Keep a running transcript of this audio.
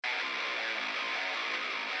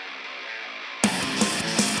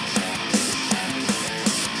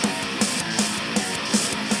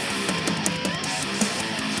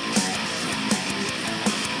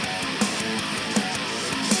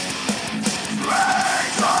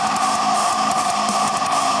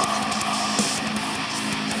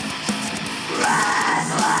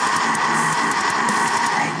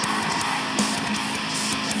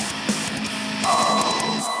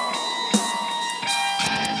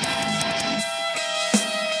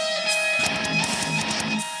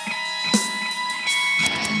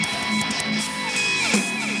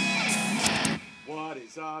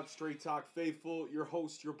up, Straight Talk faithful? Your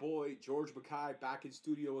host, your boy, George Mackay, back in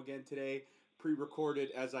studio again today, pre-recorded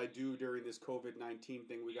as I do during this COVID-19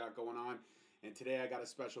 thing we got going on. And today I got a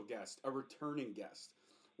special guest, a returning guest,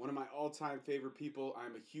 one of my all-time favorite people.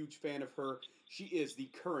 I'm a huge fan of her. She is the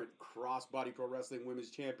current Crossbody Pro Wrestling Women's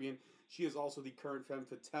Champion. She is also the current Femme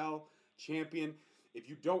Fatale Champion. If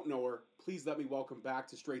you don't know her, please let me welcome back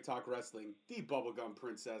to Straight Talk Wrestling, the Bubblegum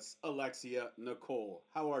Princess, Alexia Nicole.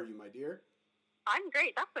 How are you, my dear? I'm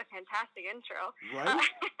great. That's a fantastic intro. Right?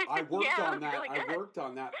 I worked on that. Really I worked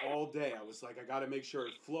on that all day. I was like, I got to make sure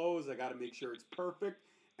it flows. I got to make sure it's perfect.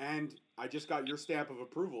 And I just got your stamp of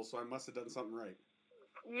approval, so I must have done something right.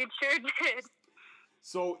 You sure did.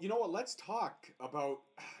 So, you know what? Let's talk about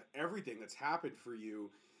everything that's happened for you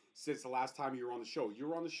since the last time you were on the show. You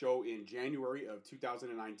were on the show in January of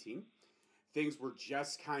 2019. Things were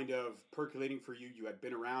just kind of percolating for you. You had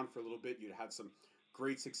been around for a little bit. You'd had some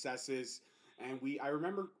great successes. And I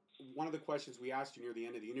remember one of the questions we asked you near the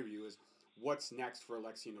end of the interview is, what's next for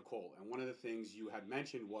Alexia Nicole? And one of the things you had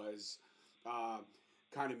mentioned was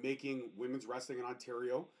kind of making women's wrestling in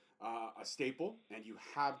Ontario a staple, and you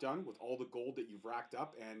have done with all the gold that you've racked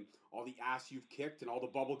up and all the ass you've kicked and all the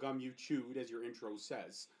bubble gum you chewed, as your intro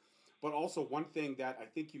says. But also one thing that I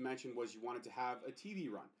think you mentioned was you wanted to have a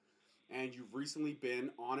TV run. And you've recently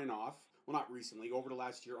been on and off, well, not recently, over the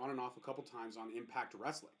last year, on and off a couple times on Impact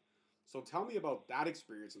Wrestling. So tell me about that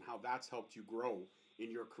experience and how that's helped you grow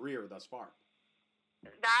in your career thus far.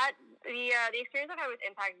 The experience I've had with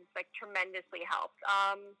Impact has tremendously helped.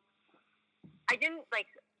 I didn't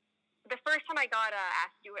the first time I got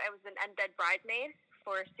asked to do it, I was an undead bridesmaid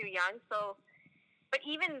for Sue Young. But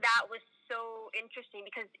even that was so interesting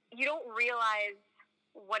because you don't realize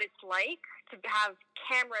what it's like to have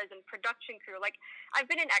cameras and production crew. I've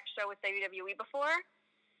been in extra with WWE before,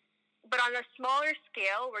 but on a smaller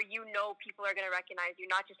scale where people are going to recognize you,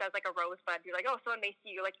 not just as a rosebud. You're like, oh, someone may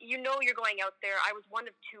see you. You're going out there. I was one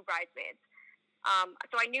of two bridesmaids.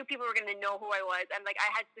 So I knew people were going to know who I was. And I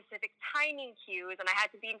had specific timing cues and I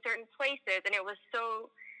had to be in certain places. And it was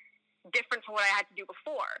so different from what I had to do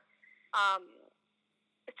before.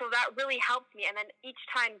 So that really helped me. And then each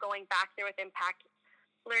time going back there with Impact,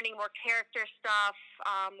 learning more character stuff,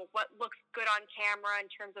 what looks good on camera in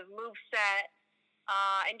terms of moveset,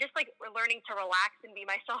 and just learning to relax and be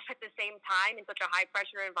myself at the same time in such a high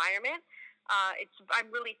pressure environment. I'm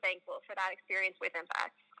really thankful for that experience with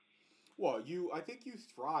Impact. Well, I think you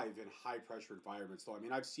thrive in high pressure environments, though. I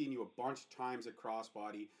mean, I've seen you a bunch of times at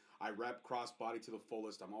Crossbody. I rep Crossbody to the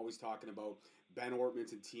fullest. I'm always talking about Ben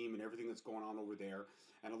Ortman's and team and everything that's going on over there.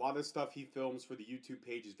 And a lot of the stuff he films for the YouTube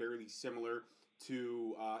page is very similar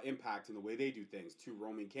to Impact in the way they do things. 2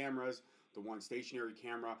 roaming cameras, the 1 stationary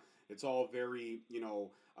camera. It's all very,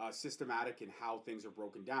 systematic in how things are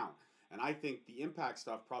broken down. And I think the Impact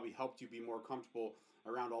stuff probably helped you be more comfortable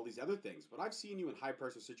around all these other things. But I've seen you in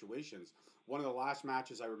high-pressure situations. One of the last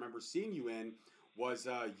matches I remember seeing you in was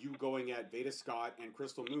you going at Veda Scott and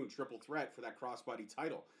Crystal Moon, triple threat for that Crossbody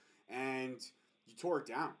title. And you tore it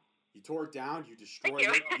down. You destroyed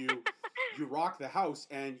it, you rocked the house,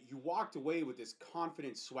 and you walked away with this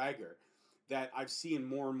confident swagger that I've seen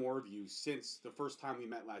more and more of you since the first time we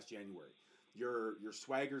met last January. Your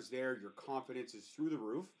swagger's there, your confidence is through the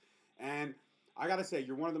roof, and I gotta say,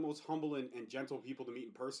 you're one of the most humble and gentle people to meet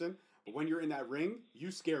in person, but when you're in that ring, you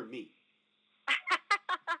scare me.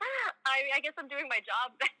 I guess I'm doing my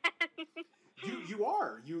job then. You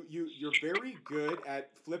are. You're very good at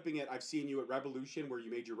flipping it. I've seen you at Revolution, where you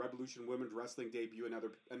made your Revolution Women's Wrestling debut,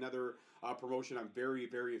 another promotion I'm very,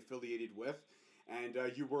 very affiliated with. And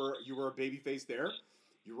you were a babyface there.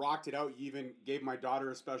 You rocked it out. You even gave my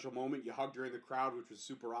daughter a special moment. You hugged her in the crowd, which was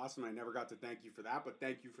super awesome. I never got to thank you for that, but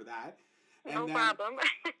thank you for that. No problem.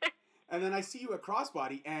 And then I see you at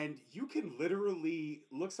Crossbody, and you can literally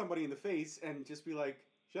look somebody in the face and just be like,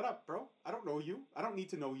 shut up, bro. I don't know you. I don't need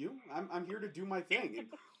to know you. I'm here to do my thing.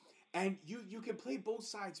 And you can play both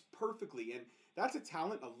sides perfectly. And that's a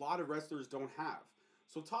talent a lot of wrestlers don't have.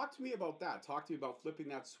 So talk to me about that. Talk to me about flipping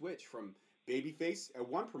that switch from babyface at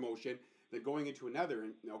one promotion, then going into another.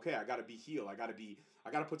 And okay, I got to be heel. I got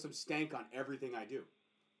to put some stank on everything I do.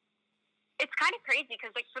 It's kind of crazy because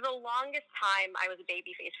for the longest time I was a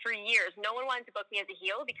babyface for years. No one wanted to book me as a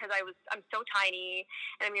heel because I'm so tiny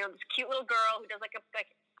and I'm this cute little girl who does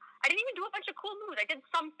I didn't even do a bunch of cool moves. I did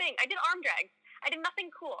something. I did arm drags. I did nothing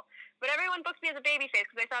cool. But everyone booked me as a babyface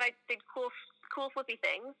because they thought I did cool flippy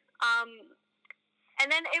things. And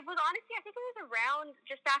then it was honestly, I think it was around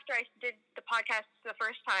just after I did the podcast the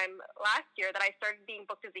first time last year that I started being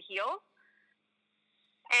booked as a heel.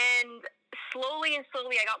 And slowly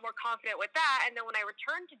I got more confident with that. And then when I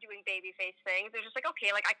returned to doing babyface things, it was just like,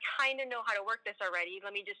 okay, like I kind of know how to work this already.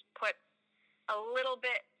 Let me just put a little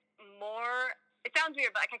bit more. It sounds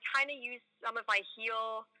weird, but like I kind of use some of my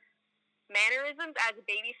heel mannerisms as a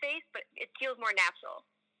babyface, but it feels more natural.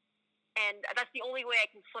 And that's the only way I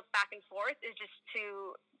can flip back and forth, is just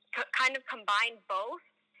to kind of combine both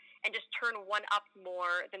and just turn one up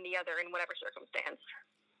more than the other in whatever circumstance.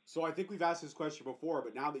 So I think we've asked this question before,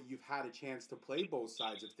 but now that you've had a chance to play both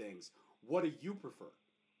sides of things, what do you prefer?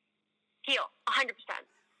 Heel, 100%.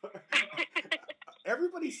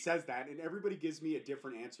 Everybody says that, and everybody gives me a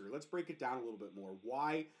different answer. Let's break it down a little bit more.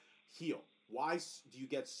 Why heel? Why do you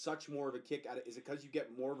get such more of a kick out of it? Is it because you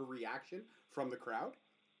get more of a reaction from the crowd?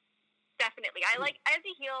 Definitely. I like, as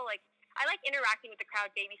a heel, like, I like interacting with the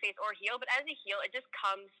crowd, babyface or heel, but as a heel, it just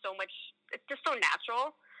comes so much, it's just so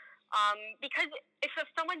natural. Because if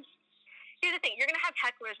someone's, here's the thing, you're going to have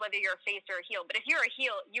hecklers whether you're a face or a heel, but if you're a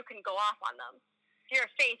heel, you can go off on them. If you're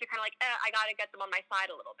a face, you're kind of like, I got to get them on my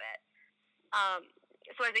side a little bit.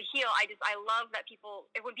 So as a heel, I love that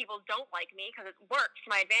when people don't like me, because it works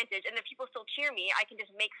to my advantage, and if people still cheer me, I can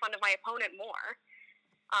just make fun of my opponent more.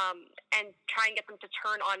 And try and get them to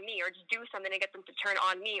turn on me, or just do something to get them to turn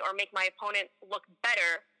on me, or make my opponent look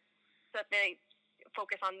better so that they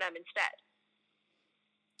focus on them instead.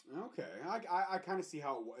 Okay, I kind of see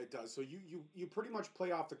how it does. So you pretty much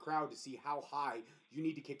play off the crowd to see how high you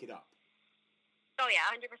need to kick it up. Oh yeah,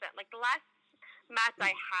 100%. Like the last match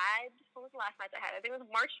I had, what was the last match I had? I think it was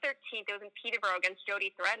March 13th. It was in Peterborough against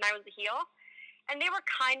Jody Threat, and I was the heel. And they were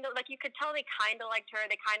kind of, like, you could tell they kind of liked her.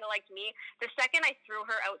 They kind of liked me. The second I threw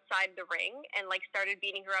her outside the ring and, like, started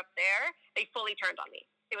beating her up there, they fully turned on me.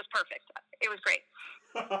 It was perfect. It was great.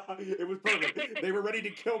 It was perfect. They were ready to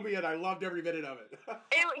kill me, and I loved every minute of it.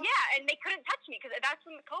 Yeah, and they couldn't touch me, because that's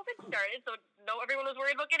when COVID started, so everyone was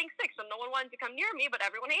worried about getting sick, so no one wanted to come near me, but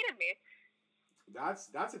everyone hated me. That's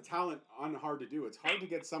a talent hard to do. It's hard to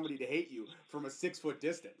get somebody to hate you from a 6-foot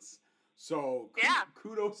distance. So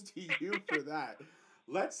kudos to you for that.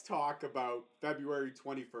 Let's talk about February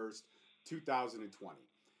 21st, 2020.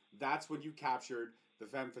 That's when you captured the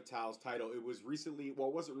Femme Fatale's title. It was recently, well,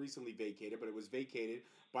 it wasn't recently vacated, but it was vacated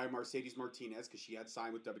by Mercedes Martinez because she had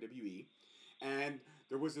signed with WWE. And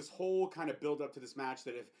there was this whole kind of build up to this match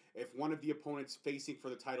that if one of the opponents facing for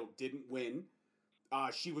the title didn't win,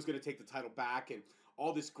 she was going to take the title back, and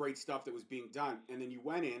all this great stuff that was being done. And then you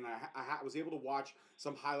went in. I was able to watch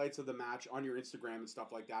some highlights of the match on your Instagram and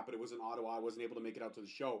stuff like that, but it was in Ottawa. I wasn't able to make it out to the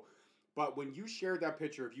show. But when you shared that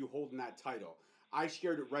picture of you holding that title, I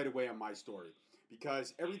shared it right away on my story.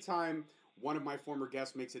 Because every time one of my former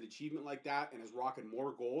guests makes an achievement like that and is rocking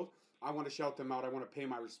more gold, I want to shout them out. I want to pay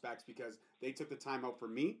my respects because they took the time out for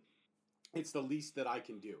me. It's the least that I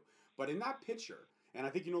can do. But in that picture, and I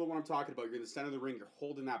think you know the one I'm talking about, you're in the center of the ring, you're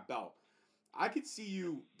holding that belt. I could see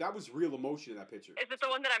you. That was real emotion in that picture. Is it the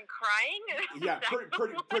one that I'm crying? Yeah,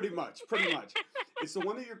 pretty much. It's the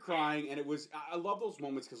one that you're crying, and it was. I love those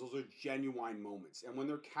moments because those are genuine moments, and when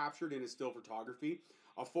they're captured in a still photography,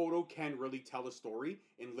 a photo can really tell a story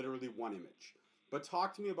in literally one image. But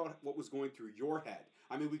talk to me about what was going through your head.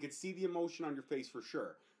 I mean, we could see the emotion on your face for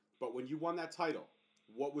sure, but when you won that title,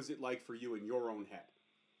 what was it like for you in your own head?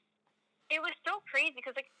 It was so crazy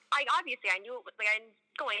because, like, I knew it was, like, I'm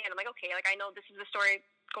going in. I'm like, okay, like, I know this is the story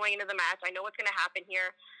going into the match. I know what's going to happen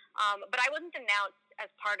here. But I wasn't announced as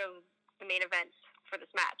part of the main event for this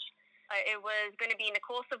match. It was going to be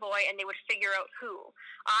Nicole Savoy, and they would figure out who.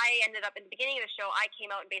 I ended up, in the beginning of the show, I came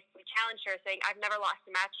out and basically challenged her, saying, I've never lost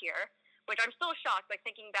a match here, which I'm still shocked. Like,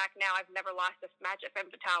 thinking back now, I've never lost a match at Femme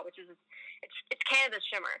Fatale, which is, it's Canada's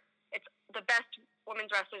shimmer. It's the best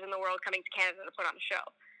women's wrestlers in the world coming to Canada to put on a show.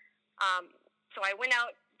 So I went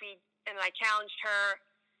out and I challenged her,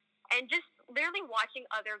 and just literally watching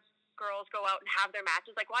other girls go out and have their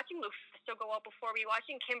matches, like watching Lufisto go out before me,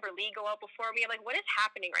 watching Kimberly go out before me. I'm like, what is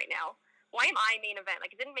happening right now? Why am I main event?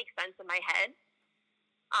 Like, it didn't make sense in my head.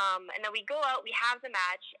 And then we go out, we have the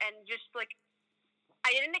match, and just like,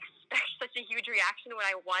 I didn't expect such a huge reaction when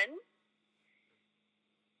I won.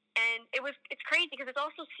 And it's crazy because it's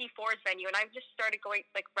also C4's venue, and I've just started going,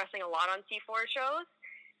 like, wrestling a lot on C4 shows.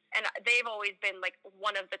 And they've always been, like,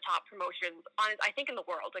 one of the top promotions, I think, in the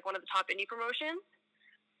world, like one of the top indie promotions.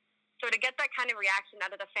 So to get that kind of reaction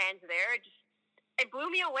out of the fans there, it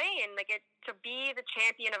blew me away. And, like, to be the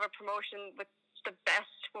champion of a promotion with the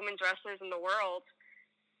best women's wrestlers in the world,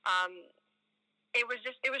 it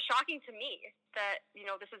was shocking to me that, you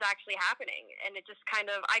know, this is actually happening. And it just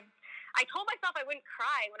kind of, I told myself I wouldn't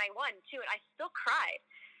cry when I won, too, and I still cried.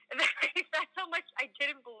 That's how much I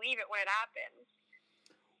didn't believe it when it happened.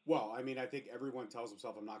 Well, I mean, I think everyone tells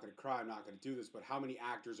himself, I'm not going to cry, I'm not going to do this, but how many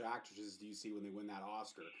actors or actresses do you see when they win that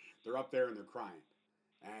Oscar? They're up there and they're crying.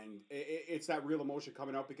 And it's that real emotion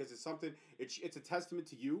coming out because it's something, it's a testament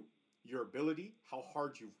to you, your ability, how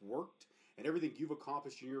hard you've worked, and everything you've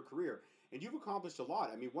accomplished in your career. And you've accomplished a lot.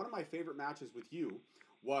 I mean, one of my favorite matches with you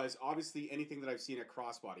was obviously anything that I've seen at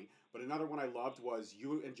Crossbody, but another one I loved was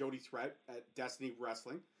you and Jody Threat at Destiny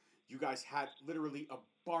Wrestling. You guys had literally a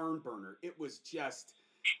barn burner. It was just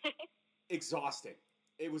exhausting.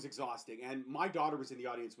 It was exhausting. And my daughter was in the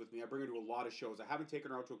audience with me. I bring her to a lot of shows. I haven't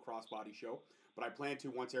taken her out to a crossbody show, but I plan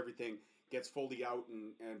to once everything gets fully out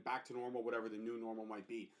and back to normal, whatever the new normal might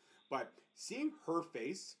be. But seeing her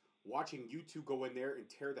face, watching you two go in there and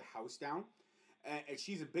tear the house down, and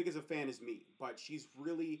she's as big as a fan as me, but she's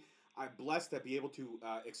really, I'm blessed to be able to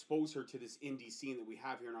expose her to this indie scene that we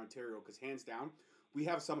have here in Ontario, because hands down, we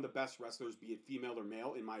have some of the best wrestlers, be it female or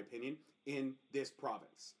male, in my opinion, in this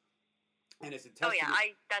province. And it's a testament. Oh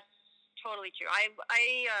yeah, that's totally true.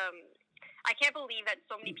 I can't believe that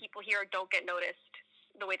so many people here don't get noticed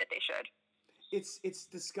the way that they should. It's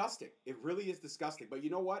disgusting. It really is disgusting. But you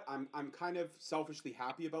know what? I'm kind of selfishly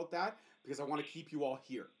happy about that because I want to keep you all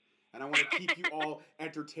here. And I want to keep you all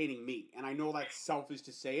entertaining me. And I know that's selfish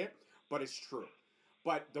to say it, but it's true.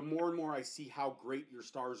 But the more and more I see how great your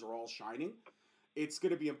stars are all shining, it's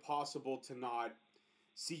going to be impossible to not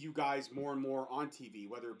see you guys more and more on TV,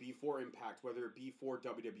 whether it be for Impact, whether it be for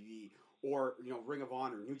WWE, or Ring of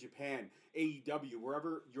Honor, New Japan, AEW,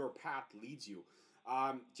 wherever your path leads you.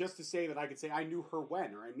 Just to say that I could say I knew her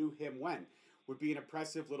when, or I knew him when, would be an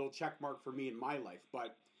impressive little check mark for me in my life.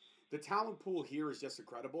 But the talent pool here is just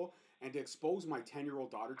incredible, and to expose my 10-year-old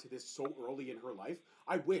daughter to this so early in her life,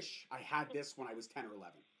 I wish I had this when I was 10 or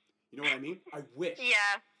 11. You know what I mean? I wish.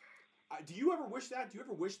 Yeah. Do you ever wish that? Do you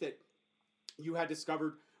ever wish that you had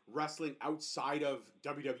discovered wrestling outside of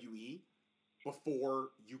WWE before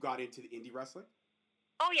you got into the indie wrestling?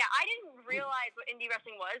 Oh yeah, I didn't realize what indie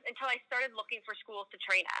wrestling was until I started looking for schools to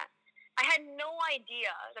train at. I had no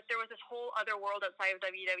idea that there was this whole other world outside of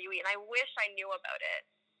WWE, and I wish I knew about it.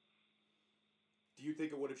 Do you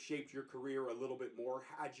think it would have shaped your career a little bit more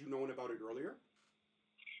had you known about it earlier?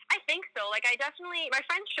 I think so. Like, my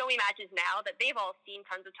friends show me matches now that they've all seen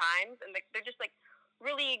tons of times, and they're just like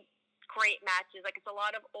really great matches. Like, it's a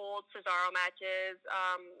lot of old Cesaro matches,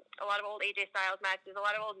 a lot of old AJ Styles matches, a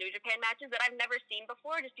lot of old New Japan matches that I've never seen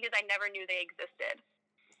before just because I never knew they existed.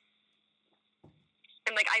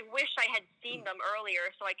 And, like, I wish I had seen them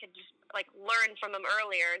earlier so I could just, like, learn from them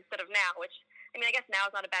earlier instead of now, which, I mean, I guess now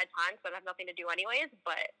is not a bad time because I have nothing to do anyways,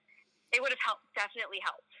 but it would have definitely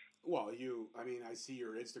helped. Well, I see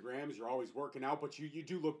your Instagrams, you're always working out, but you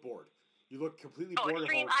do look bored. You look completely bored.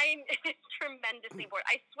 Extreme. I'm tremendously bored.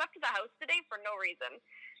 I swept the house today for no reason.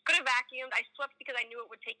 Could have vacuumed. I swept because I knew it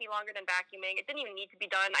would take me longer than vacuuming. It didn't even need to be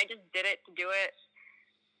done. I just did it to do it.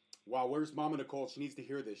 Wow, where's Mama Nicole? She needs to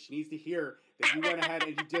hear this. She needs to hear that you went ahead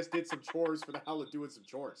and you just did some chores for the hell of doing some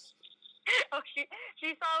chores. Oh, she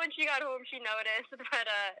saw when she got home. She noticed, but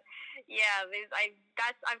yeah,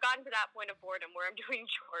 I've gotten to that point of boredom where I'm doing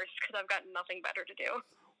chores because I've got nothing better to do.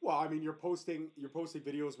 Well, I mean, you're posting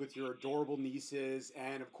videos with your adorable nieces,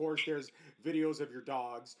 and of course, there's videos of your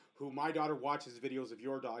dogs. Who my daughter watches videos of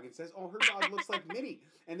your dog and says, "Oh, her dog looks like Minnie,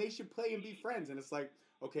 and they should play and be friends." And it's like,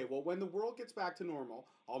 okay, well, when the world gets back to normal,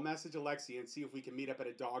 I'll message Alexia and see if we can meet up at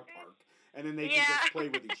a dog park, and then they can just play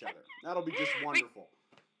with each other. That'll be just wonderful.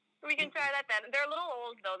 We can try that then. They're a little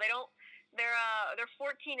old though. They're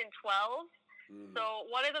 14 and 12. So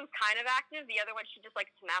one of them's kind of active. The other one, she just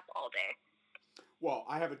likes to nap all day. Well,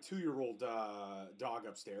 I have a 2-year-old dog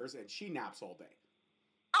upstairs, and she naps all day.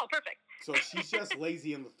 Oh, perfect. So she's just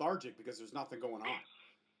lazy and lethargic because there's nothing going on.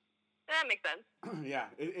 That makes sense. Yeah,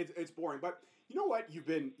 it's boring. But you know what? You've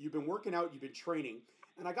been working out. You've been training,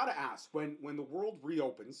 and I gotta ask, when the world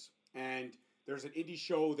reopens and there's an indie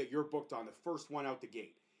show that you're booked on, the first one out the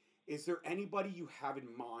gate, is there anybody you have in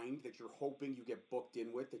mind that you're hoping you get booked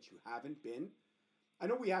in with that you haven't been? I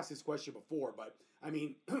know we asked this question before, but I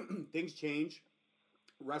mean, things change.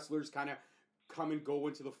 Wrestlers kind of come and go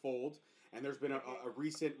into the fold, and there's been a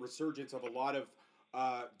recent resurgence of a lot of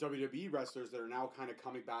WWE wrestlers that are now kind of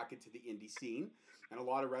coming back into the indie scene, and a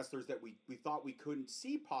lot of wrestlers that we thought we couldn't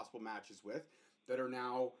see possible matches with that are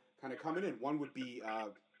now kind of coming in. One would be,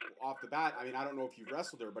 off the bat, I mean, I don't know if you've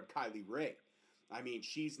wrestled her, but Kylie Ray. I mean,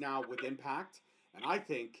 she's now with Impact, and I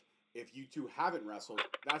think if you two haven't wrestled,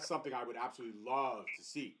 that's something I would absolutely love to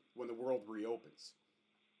see when the world reopens.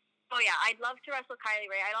 Oh, yeah, I'd love to wrestle Kylie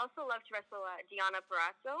Ray. I'd also love to wrestle Deonna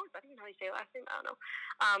Purrazzo. I think that's how you say her last name. I don't know.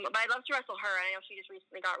 But I'd love to wrestle her. I know she just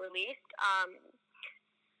recently got released.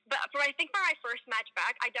 But I think for my first match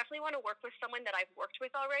back, I definitely want to work with someone that I've worked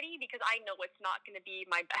with already because I know it's not going to be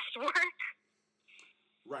my best work.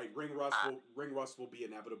 Right, ring rust will be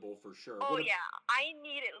inevitable for sure. Oh yeah, I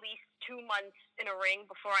need at least 2 months in a ring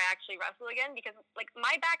before I actually wrestle again because like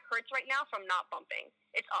my back hurts right now from not bumping.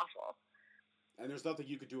 It's awful. And there's nothing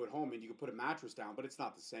you could do at home. I mean, you could put a mattress down, but it's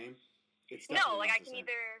not the same. It's no, like I can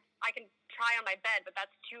try on my bed, but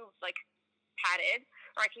that's too like padded,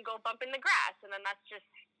 or I can go bump in the grass, and then that's just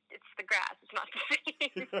it's the grass. It's not the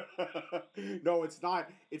same. No, it's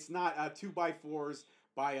not. It's not 2x4s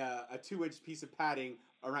by a 2-inch piece of padding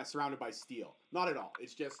around surrounded by steel. Not at all.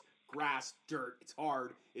 It's just grass, dirt. It's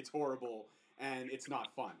hard. It's horrible, and it's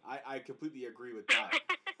not fun. I completely agree with that.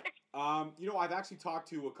 I've actually talked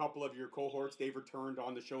to a couple of your cohorts. They've returned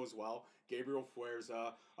on the show as well. Gabriel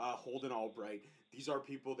Fuerza, Holden Albright. These are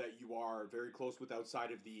people that you are very close with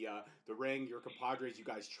outside of the ring. Your compadres. You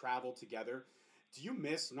guys travel together. Do you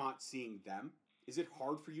miss not seeing them? Is it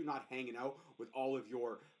hard for you not hanging out with all of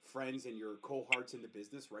your friends and your cohorts in the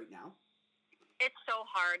business right now? It's so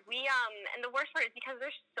hard. We and the worst part is because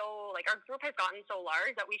they're so like our group has gotten so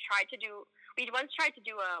large that we once tried to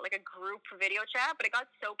do a group video chat, but it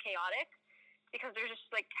got so chaotic because there's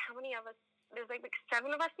just like how many of us? There's like 7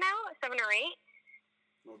 of us now, 7 or 8.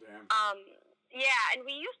 Oh damn. Yeah, and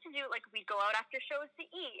we used to do like we'd go out after shows to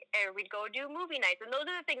eat, or we'd go do movie nights, and those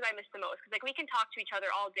are the things I miss the most because like we can talk to each other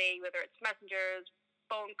all day, whether it's messengers,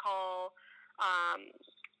 phone call,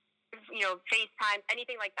 FaceTime,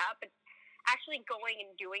 anything like that, but actually going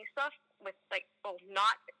and doing stuff with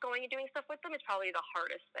not going and doing stuff with them is probably the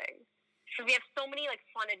hardest thing. Because we have so many like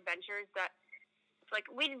fun adventures that like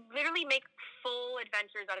we literally make full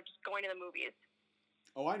adventures out of just going to the movies.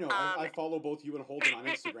 Oh, I know. I follow both you and Holden on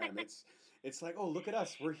Instagram. It's like, oh, look at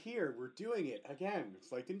us. We're here. We're doing it again.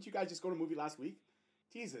 It's like, didn't you guys just go to a movie last week?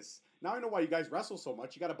 Jesus. Now I know why you guys wrestle so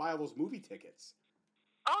much. You got to buy all those movie tickets.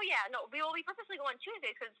 Oh, yeah. No, we purposely go on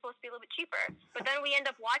Tuesdays because it's supposed to be a little bit cheaper. But then we end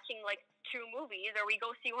up watching, like, 2 movies, or we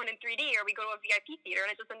go see one in 3D, or we go to a VIP theater,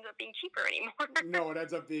 and it just ends up being cheaper anymore. No, it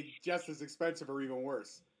ends up being just as expensive or even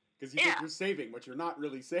worse. Because you think you're saving, but you're not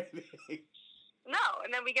really saving. No,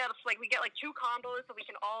 and then we get 2 combos so we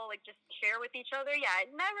can all, like, just share with each other. Yeah,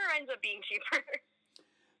 it never ends up being cheaper.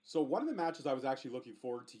 So one of the matches I was actually looking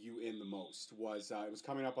forward to you in the most was, it was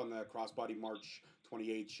coming up on the Crossbody March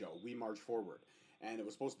 28th show, We March Forward. And it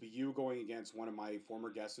was supposed to be you going against one of my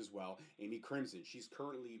former guests as well, Amy Crimson. She's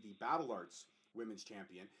currently the Battle Arts Women's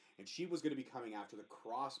Champion, and she was going to be coming after the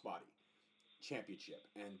Crossbody Championship.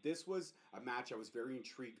 And this was a match I was very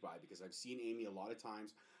intrigued by because I've seen Amy a lot of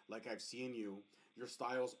times, like I've seen you. Your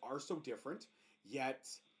styles are so different, yet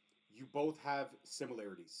you both have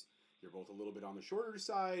similarities. You're both a little bit on the shorter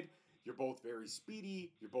side. You're both very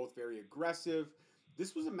speedy. You're both very aggressive.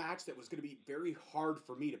 This was a match that was going to be very hard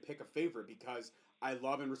for me to pick a favorite because I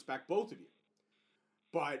love and respect both of you.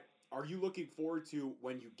 But are you looking forward to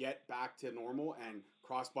when you get back to normal and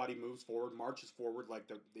Crossbody moves forward, marches forward like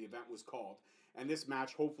the event was called, and this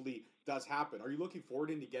match hopefully does happen? Are you looking forward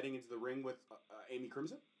into getting into the ring with Amy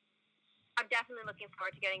Crimson? I'm definitely looking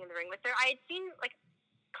forward to getting in the ring with her. I had seen like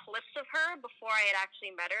clips of her before I had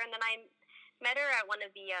actually met her, and then I met her at one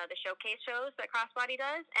of the showcase shows that Crossbody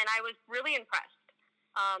does, and I was really impressed.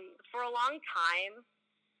 For a long time,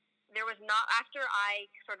 there was not, after I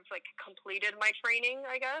sort of like completed my training,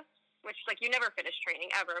 I guess, which like you never finish training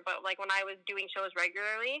ever, but like when I was doing shows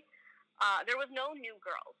regularly, there was no new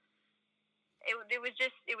girls. It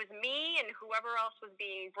was me and whoever else was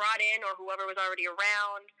being brought in or whoever was already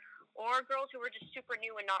around, or girls who were just super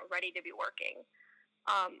new and not ready to be working.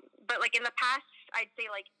 But like in the past, I'd say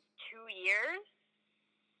like 2 years,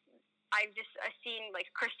 I've seen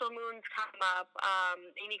like Crystal Moon's come up,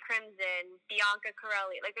 Amy Crimson, Bianca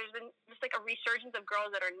Corelli. Like there's been just like a resurgence of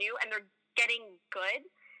girls that are new and they're getting good.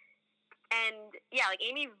 And yeah, like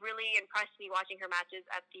Amy really impressed me watching her matches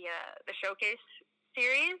at the showcase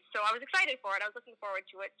series. So I was excited for it. I was looking forward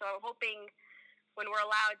to it. So I'm hoping when we're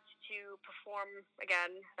allowed to perform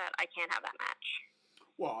again that I can have that match.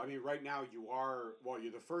 Well, I mean, right now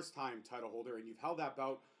you're the first-time title holder, and you've held that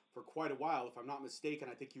belt for quite a while. If I'm not mistaken,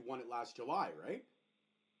 I think you won it last July, right?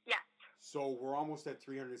 Yes. So we're almost at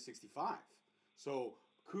 365. So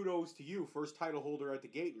kudos to you, first title holder at the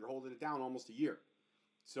gate. You're holding it down almost a year.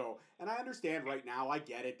 So, and I understand right now, I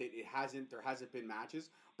get it, that there hasn't been matches,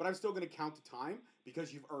 but I'm still going to count the time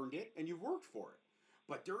because you've earned it and you've worked for it.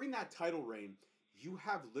 But during that title reign, you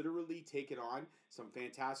have literally taken on some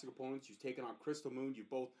fantastic opponents. You've taken on Crystal Moon.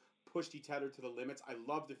 You've both pushed each other to the limits. I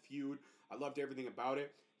love the feud. I loved everything about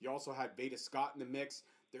it. You also had Veda Scott in the mix.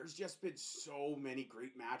 There's just been so many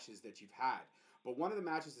great matches that you've had. But one of the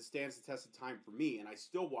matches that stands the test of time for me, and I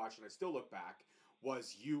still watch and I still look back,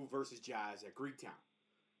 was you versus Jazz at Greektown.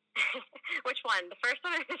 Which one? The first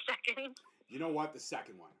one or the second? You know what? The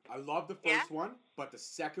second one. I love the first one, but the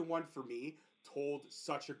second one for me told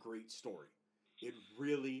such a great story. It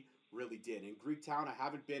really, really did. In Greektown, I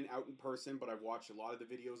haven't been out in person, but I've watched a lot of the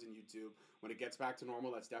videos on YouTube. When it gets back to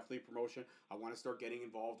normal, that's definitely a promotion I want to start getting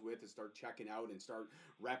involved with and start checking out and start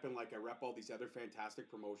repping like I rep all these other fantastic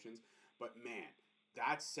promotions. But man,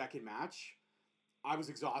 that second match, I was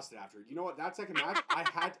exhausted after it. You know what? That second match,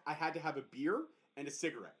 I had to have a beer and a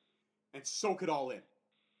cigarette and soak it all in.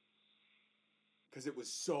 Because it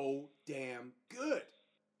was so damn good.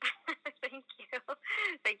 Thank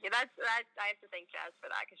you. That's I have to thank Jazz for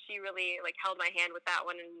that, because she really like held my hand with that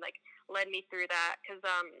one and like led me through that, because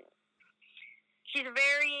she's a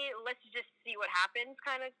very let's just see what happens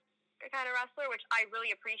kind of wrestler, which I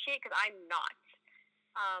really appreciate, because I'm not.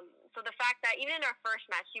 So the fact that even in our first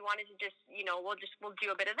match, she wanted to just, we'll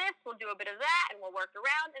do a bit of this, we'll do a bit of that, and we'll work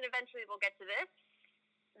around, and eventually we'll get to this.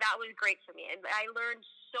 That was great for me. And I learned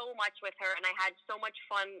so much with her, and I had so much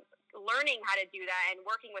fun learning how to do that and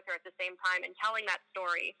working with her at the same time and telling that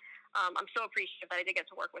story. I'm so appreciative that I did get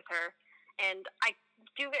to work with her. And I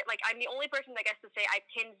do get, I'm the only person that gets to say I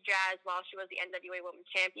pinned Jazz while she was the NWA Women's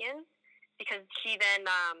Champion, because she then,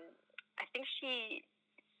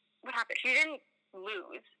 what happened? She didn't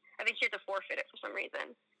lose. I think she had to forfeit it for some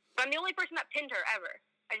reason. But I'm the only person that pinned her ever.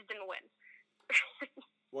 I just didn't win.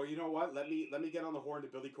 Well, you know what? Let me get on the horn to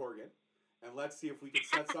Billy Corgan, and let's see if we can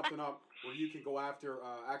set something up where you can go after.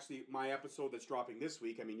 Actually, my episode that's dropping this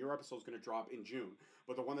week. I mean, your episode's going to drop in June,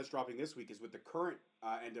 but the one that's dropping this week is with the current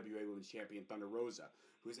NWA Women's Champion, Thunder Rosa,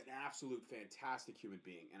 who is an absolute fantastic human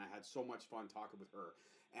being, and I had so much fun talking with her.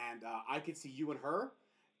 And I could see you and her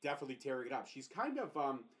definitely tearing it up. She's kind of.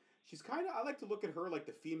 I like to look at her like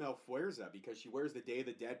the female Fuerza, because she wears the Day of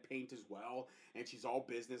the Dead paint as well, and she's all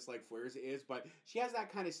business like Fuerza is, but she has that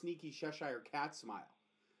kind of sneaky Cheshire Cat smile.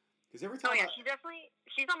 Because every time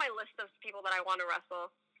she's on my list of people that I want to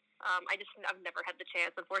wrestle. I've never had the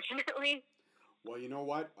chance, unfortunately. Well, you know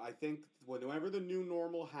what? I think whenever the new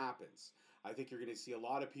normal happens, I think you're going to see a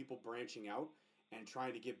lot of people branching out and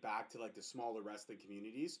trying to get back to like the smaller wrestling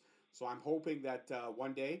communities. So I'm hoping that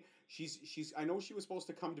one day I know she was supposed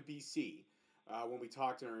to come to BC when we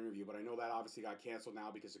talked in our interview, but I know that obviously got canceled now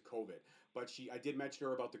because of COVID. But I did mention to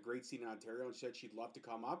her about the great scene in Ontario, and she said she'd love to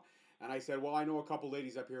come up. And I said, well, I know a couple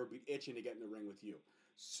ladies up here would be itching to get in the ring with you.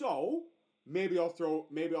 So maybe I'll throw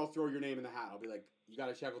your name in the hat. I'll be like, you got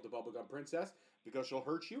to check out the Bubblegum Princess, because she'll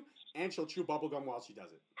hurt you and she'll chew bubblegum while she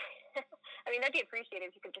does it. I mean, that'd be appreciated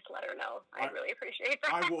if you could just let her know. I'd really appreciate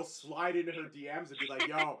that. I will slide into her DMs and be like,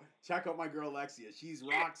 yo, check out my girl Alexia. She's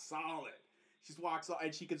rock solid. She's rock solid.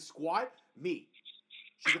 And she can squat me.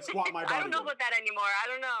 She can squat my body. I don't know about that anymore. I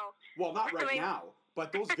don't know. Well, not right now.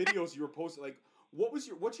 But those videos you were posting, like, what's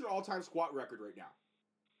your all-time squat record right now?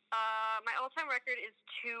 My all-time record is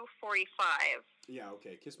 245. Yeah,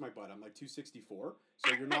 okay. Kiss my butt. I'm like 264.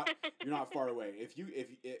 So you're not far away. If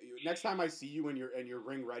next time I see you and you're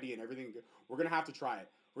ring ready and everything, we're gonna have to try it.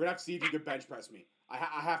 We're gonna have to see if you can bench press me. I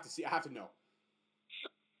have to see. I have to know.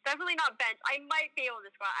 Definitely not bench. I might be able to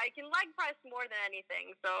squat. I can leg press more than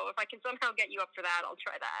anything. So if I can somehow get you up for that, I'll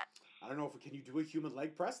try that. I don't know if can you do a human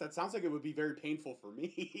leg press? That sounds like it would be very painful for me.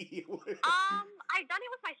 I've done it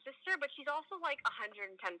with my sister, but she's also like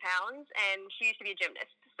 110 pounds, and she used to be a gymnast,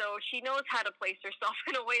 so she knows how to place herself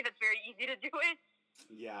in a way that's very easy to do it.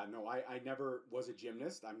 Yeah, no, I never was a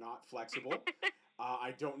gymnast. I'm not flexible.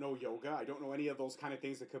 I don't know yoga. I don't know any of those kind of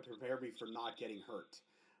things that could prepare me for not getting hurt.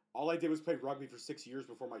 All I did was play rugby for 6 years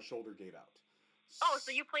before my shoulder gave out. Oh,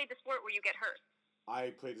 so you played the sport where you get hurt?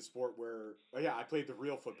 I played the sport where, I played the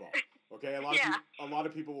real football. Okay, a lot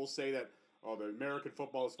of people will say that, oh, the American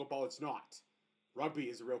football is football. It's not.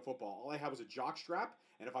 Rugby is a real football. All I had was a jock strap,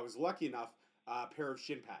 and if I was lucky enough, a pair of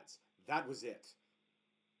shin pads. That was it.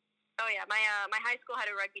 Oh yeah, my high school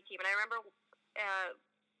had a rugby team, and I remember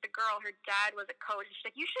the girl, her dad was a coach.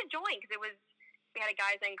 She's like, you should join, because we had a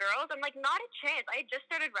guys and girls. I'm like, not a chance. I had just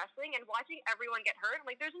started wrestling, and watching everyone get hurt, I'm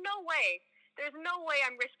like, there's no way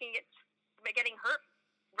I'm risking it, getting hurt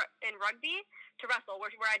in rugby to wrestle,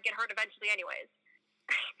 where I'd get hurt eventually anyways.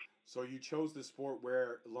 So you chose the sport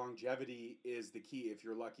where longevity is the key if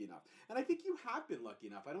you're lucky enough. And I think you have been lucky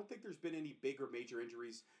enough. I don't think there's been any big or major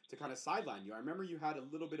injuries to kind of sideline you. I remember you had a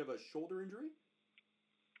little bit of a shoulder injury.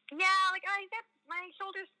 Yeah, like I guess my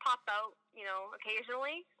shoulders pop out,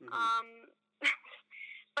 occasionally. Mm-hmm.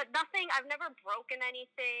 But nothing, I've never broken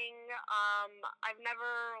anything. I've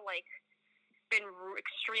never been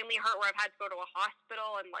extremely hurt where I've had to go to a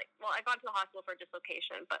hospital and I've gone to the hospital for a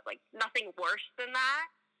dislocation, but nothing worse than that,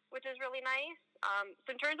 which is really nice.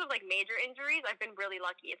 So in terms of major injuries, I've been really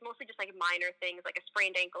lucky. It's mostly just minor things, like a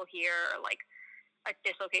sprained ankle here, or a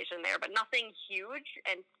dislocation there, but nothing huge.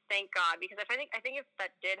 And thank God, because I think if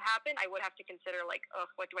that did happen, I would have to consider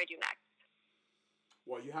what do I do next?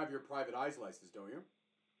 Well, you have your private eyes license, don't you?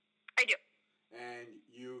 I do. And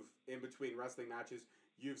you've, in between wrestling matches,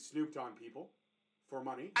 you've snooped on people for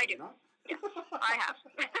money. I do. Not? Yes, I have.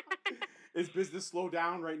 Is business slowed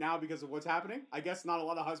down right now because of what's happening? I guess not a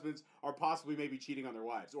lot of husbands are possibly maybe cheating on their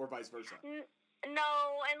wives, or vice versa. No,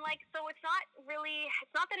 and so it's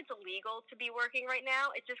not that it's illegal to be working right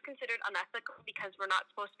now. It's just considered unethical because we're not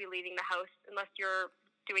supposed to be leaving the house unless you're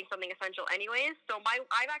doing something essential anyways. So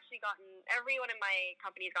I've actually everyone in my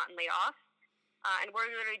company has gotten laid off. And we're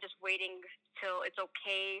literally just waiting till it's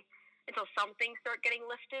okay, until some things start getting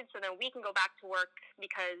lifted, so then we can go back to work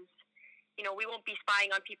because, we won't be spying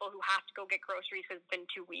on people who have to go get groceries because it's been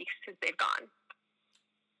 2 weeks since they've gone.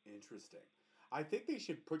 Interesting. I think they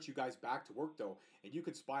should put you guys back to work, though, and you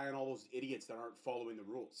could spy on all those idiots that aren't following the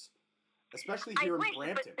rules, especially here in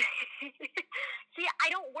Brampton. See,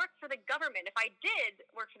 I don't work for the government. If I did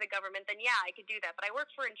work for the government, then yeah, I could do that. But I work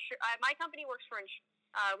for my company works for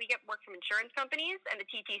we get work from insurance companies and the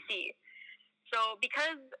TTC. So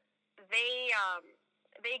because they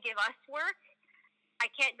give us work, I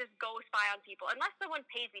can't just go spy on people unless someone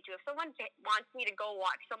pays me to. If someone wants me to go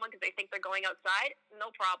watch someone because they think they're going outside,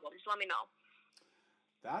 no problem. Just let me know.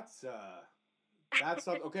 That's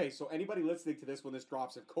okay. So anybody listening to this when this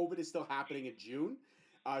drops, if COVID is still happening in June,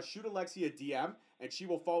 shoot Alexia a DM and she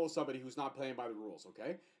will follow somebody who's not playing by the rules.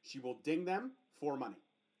 Okay, she will ding them for money.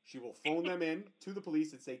 She will phone them in to the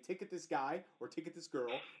police and say, ticket this guy or ticket this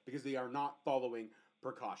girl because they are not following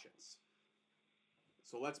precautions.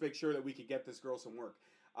 So let's make sure that we can get this girl some work.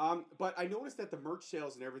 But I noticed that the merch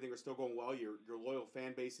sales and everything are still going well. Your loyal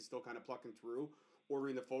fan base is still kind of plucking through,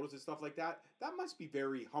 ordering the photos and stuff like that. That must be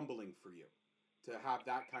very humbling for you to have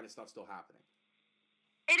that kind of stuff still happening.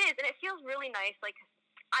 It is, and it feels really nice.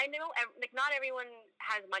 I know not everyone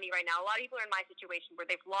has money right now. A lot of people are in my situation where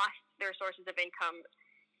they've lost their sources of income.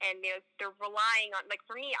 And they're relying on,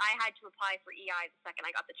 for me, I had to apply for EI the second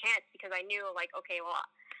I got the chance because I knew, okay, well,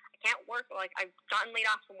 I can't work. I've gotten laid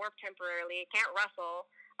off from work temporarily. I can't wrestle.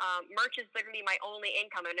 Merch is literally my only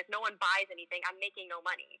income. And if no one buys anything, I'm making no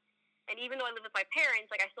money. And even though I live with my parents,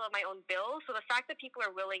 I still have my own bills. So the fact that people are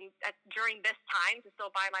willing during this time to still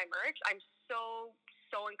buy my merch, I'm so,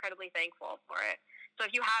 so incredibly thankful for it. So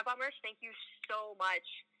if you have bought merch, thank you so much.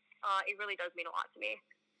 It really does mean a lot to me.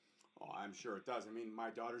 Oh, I'm sure it does. I mean, my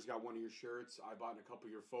daughter's got one of your shirts. I bought a couple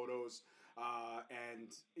of your photos. And,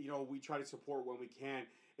 we try to support when we can.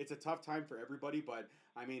 It's a tough time for everybody, but,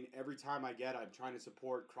 I mean, every time I'm trying to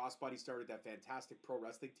support. Crossbody started that fantastic Pro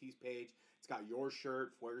Wrestling Tees page. It's got your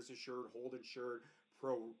shirt, Fuerza shirt, Holden shirt,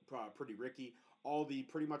 Pretty Ricky.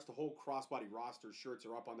 Pretty much the whole Crossbody roster shirts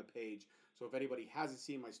are up on the page. So if anybody hasn't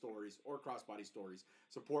seen my stories or Crossbody stories,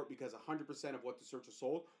 support because 100% of what the Search of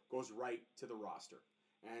Soul goes right to the roster.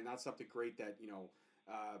 And that's something great that,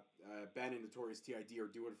 Ben and Notorious TID are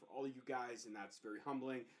doing for all of you guys, and that's very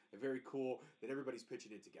humbling and very cool that everybody's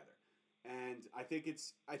pitching it together. And I think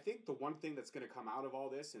the one thing that's going to come out of all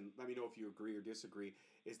this, and let me know if you agree or disagree,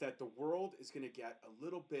 is that the world is going to get a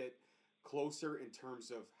little bit closer in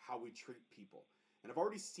terms of how we treat people. And I've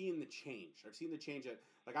already seen the change. I've seen the change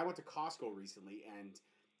I went to Costco recently, and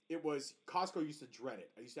Costco used to dread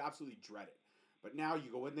it. I used to absolutely dread it. But now you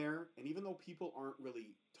go in there, and even though people aren't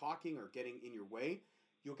really talking or getting in your way,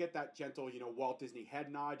 you'll get that gentle, Walt Disney head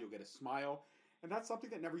nod, you'll get a smile, and that's something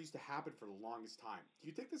that never used to happen for the longest time. Do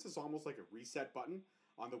you think this is almost like a reset button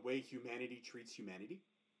on the way humanity treats humanity?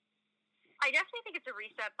 I definitely think it's a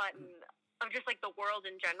reset button of just the world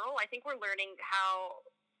in general. I think we're learning how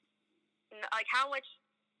much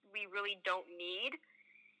we really don't need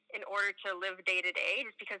in order to live day to day,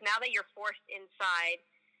 just because now that you're forced inside,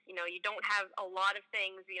 you don't have a lot of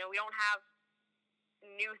things, we don't have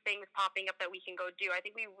new things popping up that we can go do. I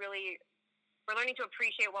think we're learning to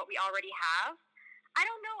appreciate what we already have. I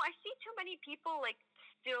don't know. I see too many people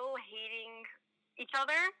still hating each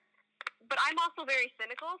other, but I'm also very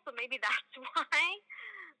cynical, so maybe that's why.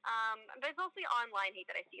 There's mostly online hate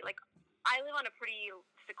that I see. I live on a pretty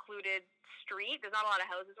secluded street. There's not a lot of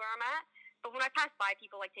houses where I'm at. But when I pass by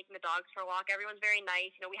people taking the dogs for a walk, everyone's very nice.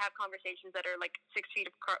 We have conversations that are 6 feet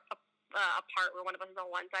apart, where one of us is on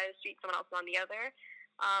one side of the street, someone else is on the other.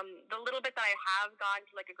 The little bit that I have gone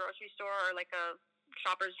to a grocery store or a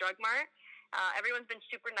Shoppers Drug Mart, everyone's been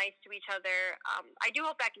super nice to each other. I do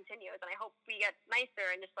hope that continues, and I hope we get nicer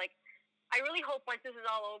and just I really hope once this is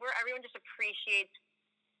all over, everyone just appreciates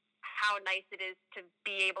how nice it is to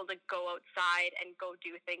be able to go outside and go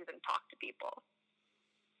do things and talk to people.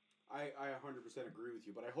 I 100% agree with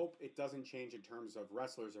you, but I hope it doesn't change in terms of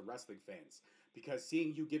wrestlers and wrestling fans, because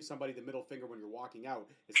seeing you give somebody the middle finger when you're walking out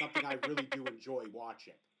is something I really do enjoy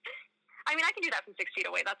watching. I mean, I can do that from 6 feet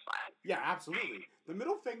away. That's fine. Yeah, absolutely. The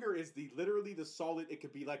middle finger is literally the solid. It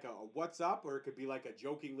could be like a what's up, or it could be like a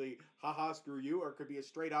jokingly haha screw you, or it could be a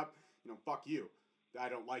straight up fuck you. I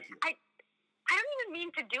don't like you. I don't even mean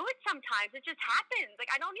to do it sometimes. It just happens. Like,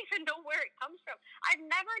 I don't even know where it comes from. I've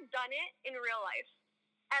never done it in real life.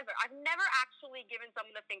 Ever. I've never actually given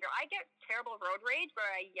someone the finger. I get terrible road rage where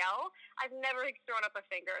I yell. I've never thrown up a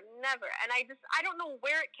finger. Never. And I don't know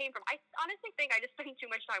where it came from. I honestly think I just spent too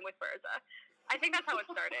much time with Berza. I think that's how it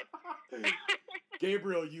started.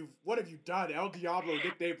 Gabriel, what have you done? El Diablo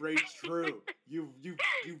nicknamed Rage True. You've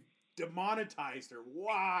demonetized her.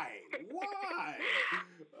 Why?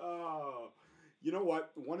 Oh. You know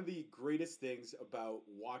what? One of the greatest things about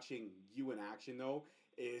watching you in action, though,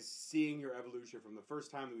 is seeing your evolution from the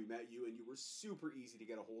first time that we met you, and you were super easy to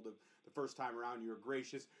get a hold of the first time around. You were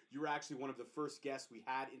gracious. You were actually one of the first guests we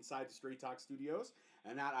had inside the Straight Talk studios,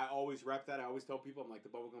 and that I always rep that. I always tell people I'm like the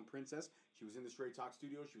Bubblegum Princess. She was in the Straight Talk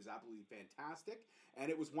studio. She was absolutely fantastic, and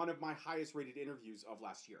it was one of my highest rated interviews of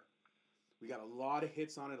last year. We got a lot of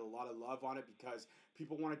hits on it, a lot of love on it, because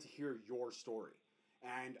people wanted to hear your story.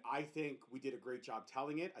 And I think we did a great job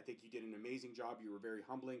telling it. I think you did an amazing job. You were very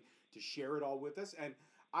humbling to share it all with us. And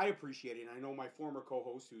I appreciate it. And I know my former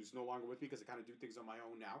co-host, who's no longer with me because I kind of do things on my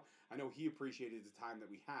own now, I know he appreciated the time that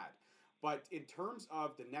we had. But in terms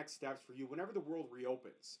of the next steps for you, whenever the world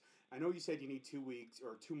reopens, I know you said you need 2 weeks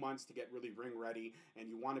or 2 months to get really ring ready, and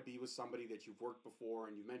you want to be with somebody that you've worked before,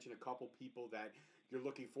 and you mentioned a couple people that you're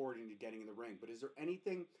looking forward into getting in the ring. But is there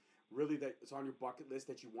anything really that's on your bucket list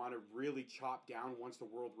that you want to really chop down once the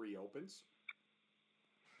world reopens?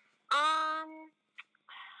 I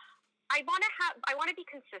want to be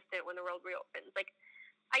consistent when the world reopens. Like,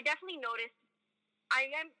 I definitely noticed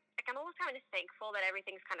I'm almost kind of thankful that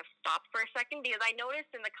everything's kind of stopped for a second, because I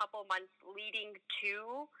noticed in the couple months leading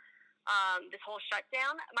to this whole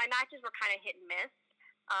shutdown, my matches were kind of hit and miss.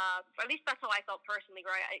 Or at least that's how I felt personally,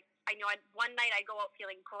 where I know one night I'd go out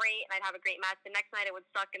feeling great and I'd have a great match. The next night it would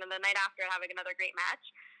suck, and then the night after I'd have another great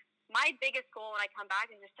match. My biggest goal when I come back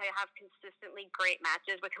is just to have consistently great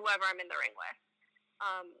matches with whoever I'm in the ring with.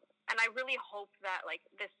 And I really hope that, like,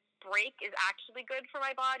 this break is actually good for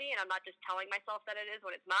my body, and I'm not just telling myself that it is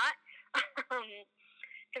when it's not.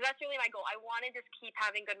 Because that's really my goal. I want to just keep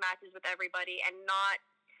having good matches with everybody and not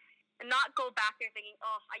go back there thinking,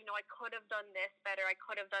 oh, I could have done this better, I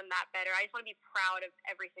could have done that better. I just want to be proud of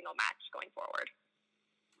every single match going forward.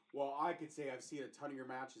 Well, I could say I've seen a ton of your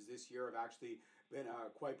matches this year. I've actually been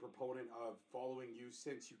quite proponent of following you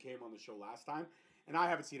since you came on the show last time, and I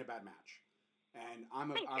haven't seen a bad match. And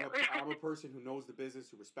I'm a person who knows the business,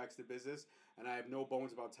 who respects the business, and I have no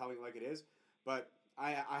bones about telling it like it is. But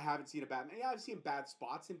I haven't seen a bad. Yeah, I've seen bad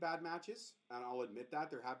spots in bad matches, and I'll admit that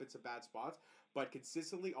there have been some bad spots. But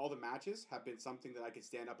consistently, all the matches have been something that I could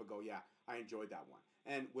stand up and go, yeah, I enjoyed that one.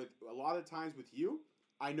 And with a lot of times with you,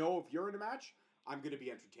 I know if you're in a match, I'm going to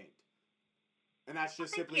be entertained. And that's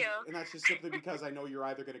just simply because I know you're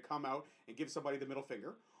either going to come out and give somebody the middle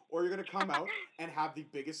finger, or you're going to come out and have the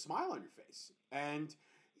biggest smile on your face. And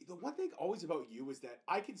the one thing always about you is that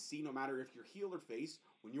I can see, no matter if you're heel or face,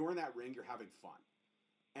 when you're in that ring, you're having fun.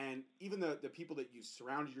 And even the people that you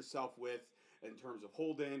surrounded yourself with, in terms of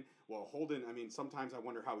Holden, I mean, sometimes I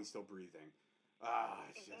wonder how he's still breathing.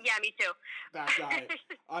 Yeah, me too. That guy,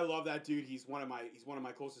 I love that dude. He's one of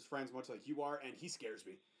my closest friends, much like you are, and he scares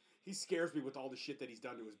me. He scares me with all the shit that he's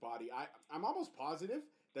done to his body. I'm almost positive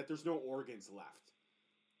that there's no organs left.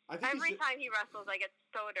 Every time he wrestles, I get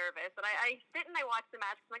so nervous, and I sit and I watch the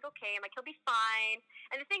match. I'm like, okay, he'll be fine.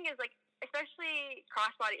 And the thing is, like, especially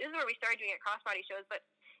crossbody. This is where we started doing at crossbody shows, but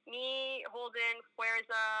me, Holden,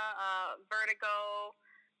 Fuerza, Vertigo,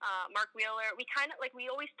 Mark Wheeler, we kind of, like,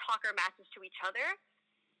 we always talk our matches to each other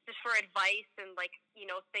just for advice and, like,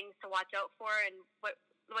 things to watch out for and what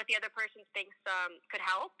the other person thinks could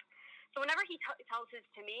help. So whenever he tells his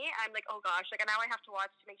to me, I'm like, oh gosh, like, now I have to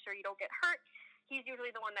watch to make sure you don't get hurt. He's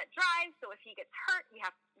usually the one that drives, so if he gets hurt, we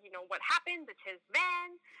have, what happens? It's his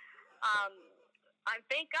van.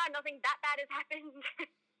 Thank God nothing that bad has happened.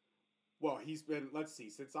 Well, let's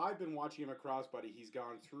see, since I've been watching him at Crossbody, he's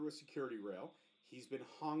gone through a security rail. He's been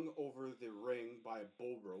hung over the ring by a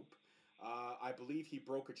bull rope. I believe he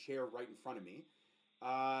broke a chair right in front of me.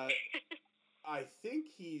 I think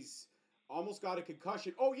he's almost got a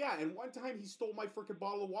concussion. Oh, yeah, and one time he stole my freaking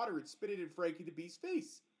bottle of water and spit it in Frankie the Beast's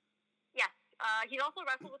face. Yeah, He's also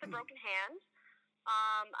wrestled with a broken hand.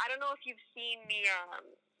 I don't know if you've seen the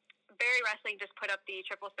Barry Wrestling just put up the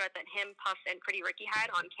triple threat that him, Puff, and Pretty Ricky had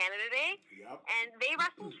on Canada Day. Yep. And they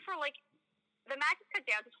wrestled for the match is cut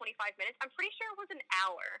down to 25 minutes. I'm pretty sure it was an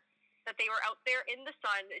hour that they were out there in the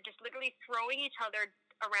sun, just literally throwing each other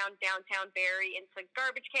around downtown Barrie into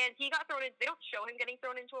garbage cans. He got thrown in. They don't show him getting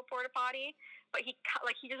thrown into a porta potty, but he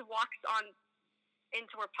just walks on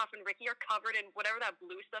into where Puff and Ricky are covered in whatever that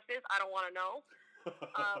blue stuff is. I don't want to know.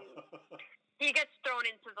 He gets thrown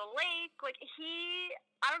into the lake.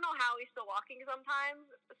 I don't know how he's still walking sometimes.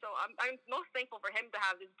 So I'm most thankful for him to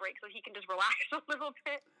have this break so he can just relax a little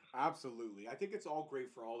bit. Absolutely. I think it's all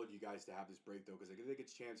great for all of you guys to have this break, though, because I think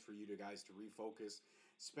it's a chance for you guys to refocus,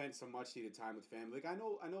 spend some much-needed time with family. I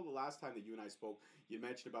know the last time that you and I spoke, you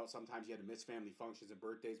mentioned about sometimes you had to miss family functions and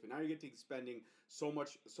birthdays, but now you're getting spending so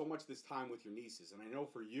much this time with your nieces. And I know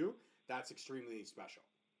for you, that's extremely special.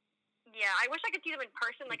 Yeah, I wish I could see them in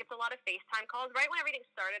person. It's a lot of FaceTime calls. Right when everything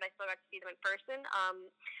started, I still got to see them in person.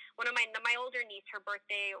 One of my older niece, her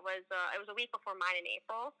birthday was it was a week before mine in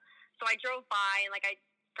April. So I drove by and I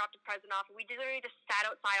dropped a present off. And we literally just sat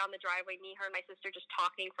outside on the driveway, me, her, and my sister, just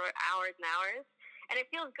talking for hours and hours. And it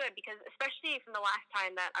feels good because, especially from the last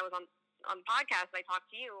time that I was on the podcast and I talked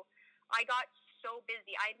to you, I got so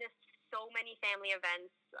busy. I missed so many family events.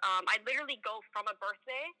 I'd literally go from a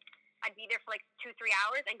birthday. I'd be there for 2-3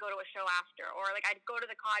 hours and go to a show after, or I'd go to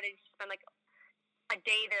the cottage, spend a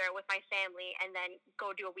day there with my family, and then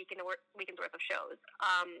go do a weekend's worth of shows.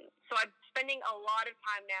 So I'm spending a lot of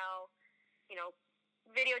time now,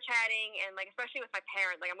 video chatting, and especially with my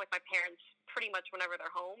parents. I'm with my parents pretty much whenever they're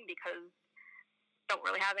home because I don't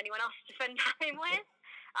really have anyone else to spend time with.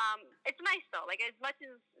 It's nice though. As much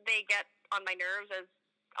as they get on my nerves, as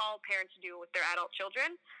all parents do with their adult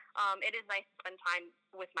children, it is nice to spend time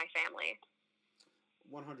with my family.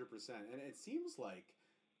 100%. And it seems like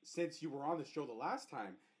since you were on the show the last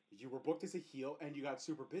time, you were booked as a heel and you got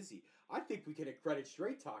super busy. I think we can accredit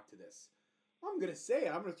Straight Talk to this. I'm going to say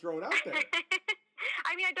it. I'm going to throw it out there.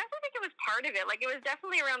 I definitely think it was part of it. It was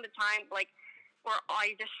definitely around the time, where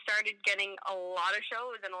I just started getting a lot of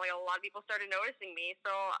shows and a lot of people started noticing me.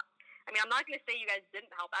 So, I'm not going to say you guys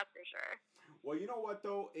didn't help, that's for sure. Well, you know what,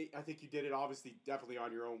 though? I think you did it, obviously, definitely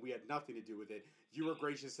on your own. We had nothing to do with it. You were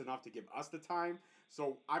gracious enough to give us the time.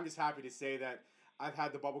 So I'm just happy to say that I've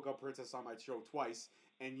had the Bubblegum Princess on my show twice.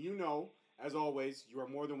 And as always, you are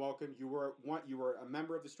more than welcome. You were a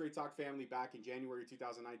member of the Straight Talk family back in January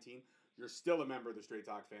 2019. You're still a member of the Straight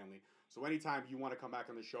Talk family. So anytime you want to come back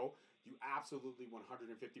on the show, you absolutely 150%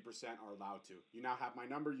 are allowed to. You now have my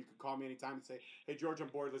number. You can call me anytime and say, hey, George, I'm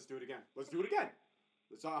bored. Let's do it again. Let's do it again.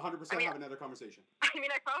 Let's 100% have another conversation. I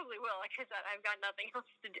probably will. Like I said, I've got nothing else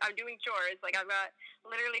to do. I'm doing chores. I've got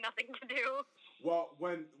literally nothing to do. Well,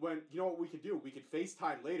 when you know what we could do? We could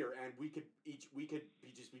FaceTime later, and we could be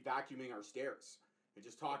vacuuming our stairs and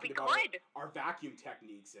just talking about our vacuum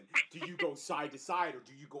techniques. And do you go side to side or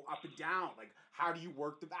do you go up and down? How do you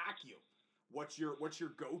work the vacuum? What's your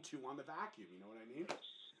go-to on the vacuum? You know what I mean?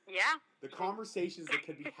 Yeah. The conversations that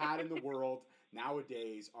can be had in the world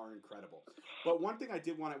nowadays are incredible. But one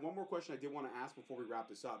more question I did want to ask before we wrap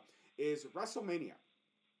this up is WrestleMania.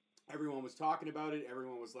 Everyone was talking about it.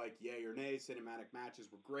 Everyone was like, yay or nay. Cinematic matches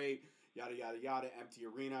were great. Yada, yada, yada. Empty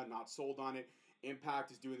arena. Not sold on it.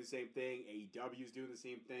 Impact is doing the same thing. AEW is doing the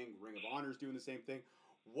same thing. Ring of Honor is doing the same thing.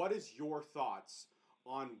 What is your thoughts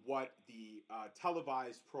on what the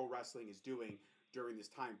televised pro wrestling is doing during this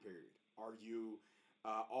time period? Are you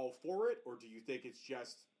all for it, or do you think it's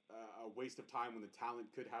just a waste of time when the talent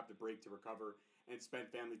could have the break to recover and spend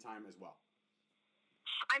family time as well?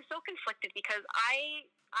 I'm so conflicted because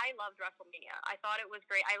I loved WrestleMania. I thought it was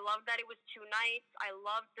great. I loved that it was 2 nights. I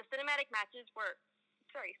loved the cinematic matches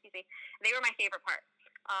they were my favorite part.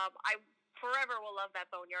 I forever will love that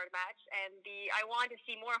Boneyard match, and I wanted to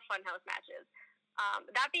see more Funhouse matches.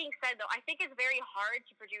 That being said, though, I think it's very hard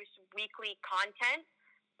to produce weekly content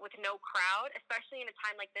with no crowd, especially in a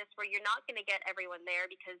time like this where you're not going to get everyone there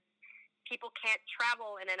because people can't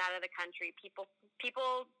travel in and out of the country.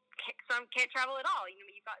 Some can't travel at all.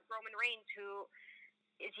 You've got Roman Reigns, who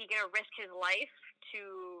is he going to risk his life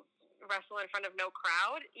to wrestle in front of no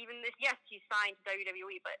crowd? Even this, yes, he's signed to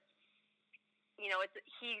WWE, but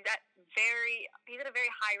he's at a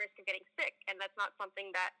very high risk of getting sick, and that's not something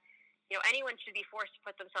that anyone should be forced to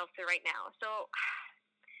put themselves through right now. So,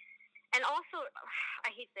 and also,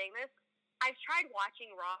 I hate saying this, I've tried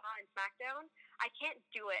watching Raw and SmackDown. I can't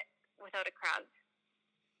do it without a crowd.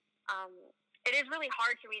 It is really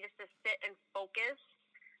hard for me just to sit and focus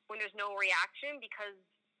when there's no reaction because,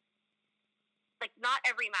 not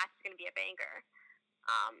every match is going to be a banger.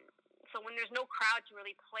 So when there's no crowd to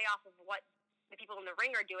really play off of what the people in the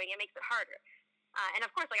ring are doing, it makes it harder. And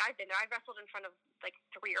of course, like I've been there, I've wrestled in front of like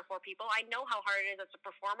 3 or 4 people. I know how hard it is as a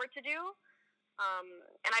performer to do.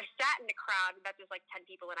 And I've sat in a crowd that there's like 10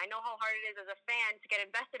 people in. I know how hard it is as a fan to get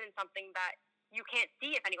invested in something that you can't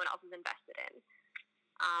see if anyone else is invested in.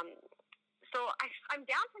 So I'm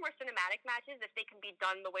down for more cinematic matches if they can be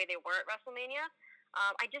done the way they were at WrestleMania.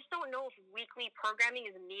 I just don't know if weekly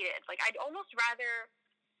programming is needed. Like, I'd almost rather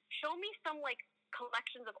show me some like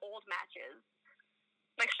collections of old matches.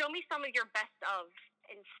 Like, show me some of your best of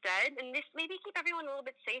instead, and this maybe keep everyone a little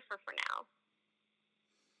bit safer for now.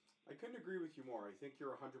 I couldn't agree with you more. I think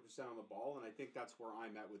you're 100% on the ball, and I think that's where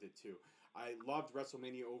I'm at with it too. I loved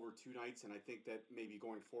WrestleMania over 2 nights, and I think that maybe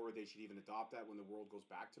going forward they should even adopt that when the world goes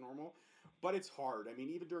back to normal. But it's hard. I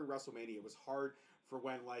mean, even during WrestleMania, it was hard for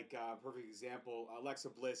when, like, perfect example,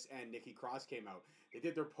 Alexa Bliss and Nikki Cross came out. They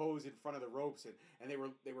did their pose in front of the ropes, and they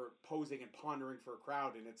were posing and pondering for a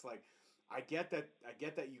crowd, and it's like, I get that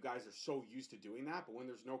you guys are so used to doing that, but when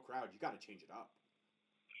there's no crowd, you got to change it up.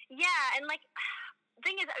 Yeah, and like, the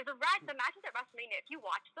thing is, the matches at WrestleMania, if you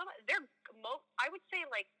watch them, I would say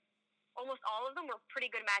like almost all of them were pretty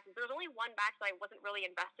good matches. There was only one match that I wasn't really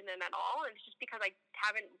invested in at all, and it's just because I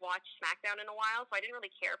haven't watched SmackDown in a while, so I didn't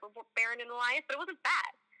really care for Baron and Elias, but it wasn't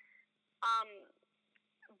bad.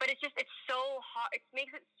 But it's so hard. It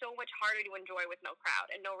makes it so much harder to enjoy with no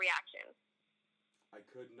crowd and no reaction. I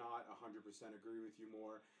could not 100% agree with you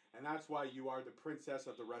more. And that's why you are the princess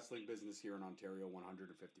of the wrestling business here in Ontario,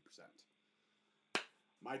 150%.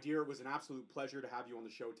 My dear, it was an absolute pleasure to have you on the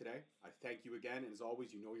show today. I thank you again. And as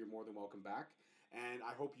always, you know you're more than welcome back. And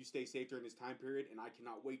I hope you stay safe during this time period. And I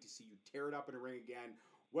cannot wait to see you tear it up in a ring again,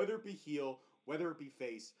 whether it be heel, whether it be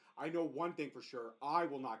face. I know one thing for sure. I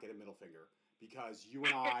will not get a middle finger because you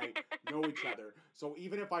and I know each other. So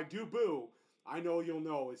even if I do boo, I know you'll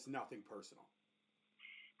know it's nothing personal.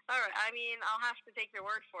 All right. I mean, I'll have to take your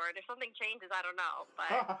word for it. If something changes, I don't know.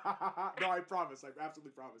 But no, I promise. I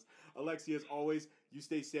absolutely promise. Alexia, as always, you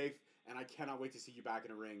stay safe, and I cannot wait to see you back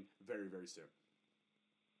in a ring very, very soon.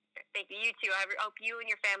 Thank you. You too. I hope you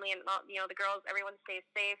and your family and the girls, everyone stays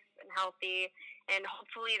safe and healthy, and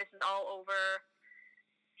hopefully this is all over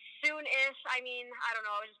soon-ish. I mean, I don't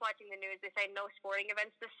know. I was just watching the news. They say no sporting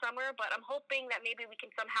events this summer, but I'm hoping that maybe we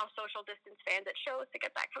can somehow social distance fans at shows to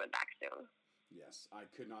get that coming back soon. Yes, I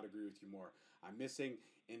could not agree with you more. I'm missing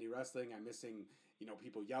indie wrestling. I'm missing,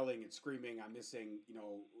 people yelling and screaming. I'm missing,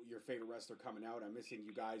 your favorite wrestler coming out. I'm missing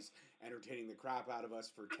you guys entertaining the crap out of us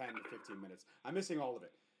for 10 to 15 minutes. I'm missing all of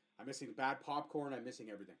it. I'm missing bad popcorn. I'm missing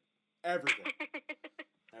everything. Everything.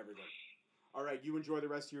 Everything. All right, you enjoy the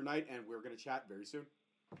rest of your night, and we're going to chat very soon.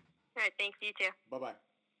 All right, thanks. You too. Bye-bye.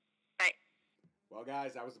 Bye. Well,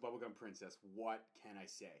 guys, that was the Bubblegum Princess. What can I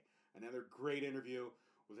say? Another great interview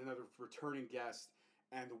with another returning guest.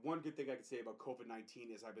 And the one good thing I can say about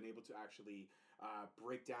COVID-19 is I've been able to actually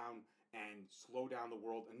break down and slow down the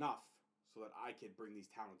world enough so that I could bring these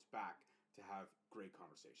talents back to have great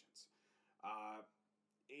conversations.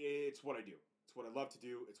 It's what I do. It's what I love to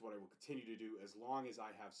do. It's what I will continue to do as long as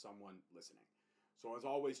I have someone listening. So as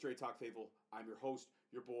always, Straight Talk Faithful, I'm your host,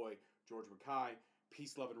 your boy, George Mackay.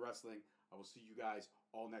 Peace, love, and wrestling. I will see you guys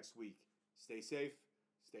all next week. Stay safe,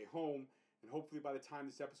 stay home, and hopefully by the time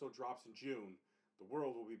this episode drops in June, the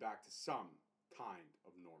world will be back to some kind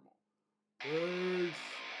of normal. Peace!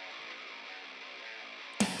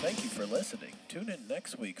 Thank you for listening. Tune in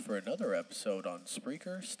next week for another episode on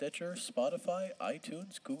Spreaker, Stitcher, Spotify,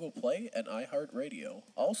 iTunes, Google Play, and iHeartRadio.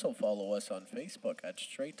 Also follow us on Facebook at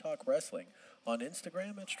Straight Talk Wrestling, on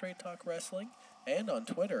Instagram at Straight Talk Wrestling, and on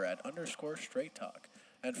Twitter at _Straight Talk.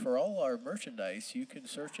 And for all our merchandise, you can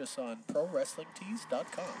search us on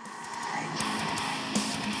ProWrestlingTees.com.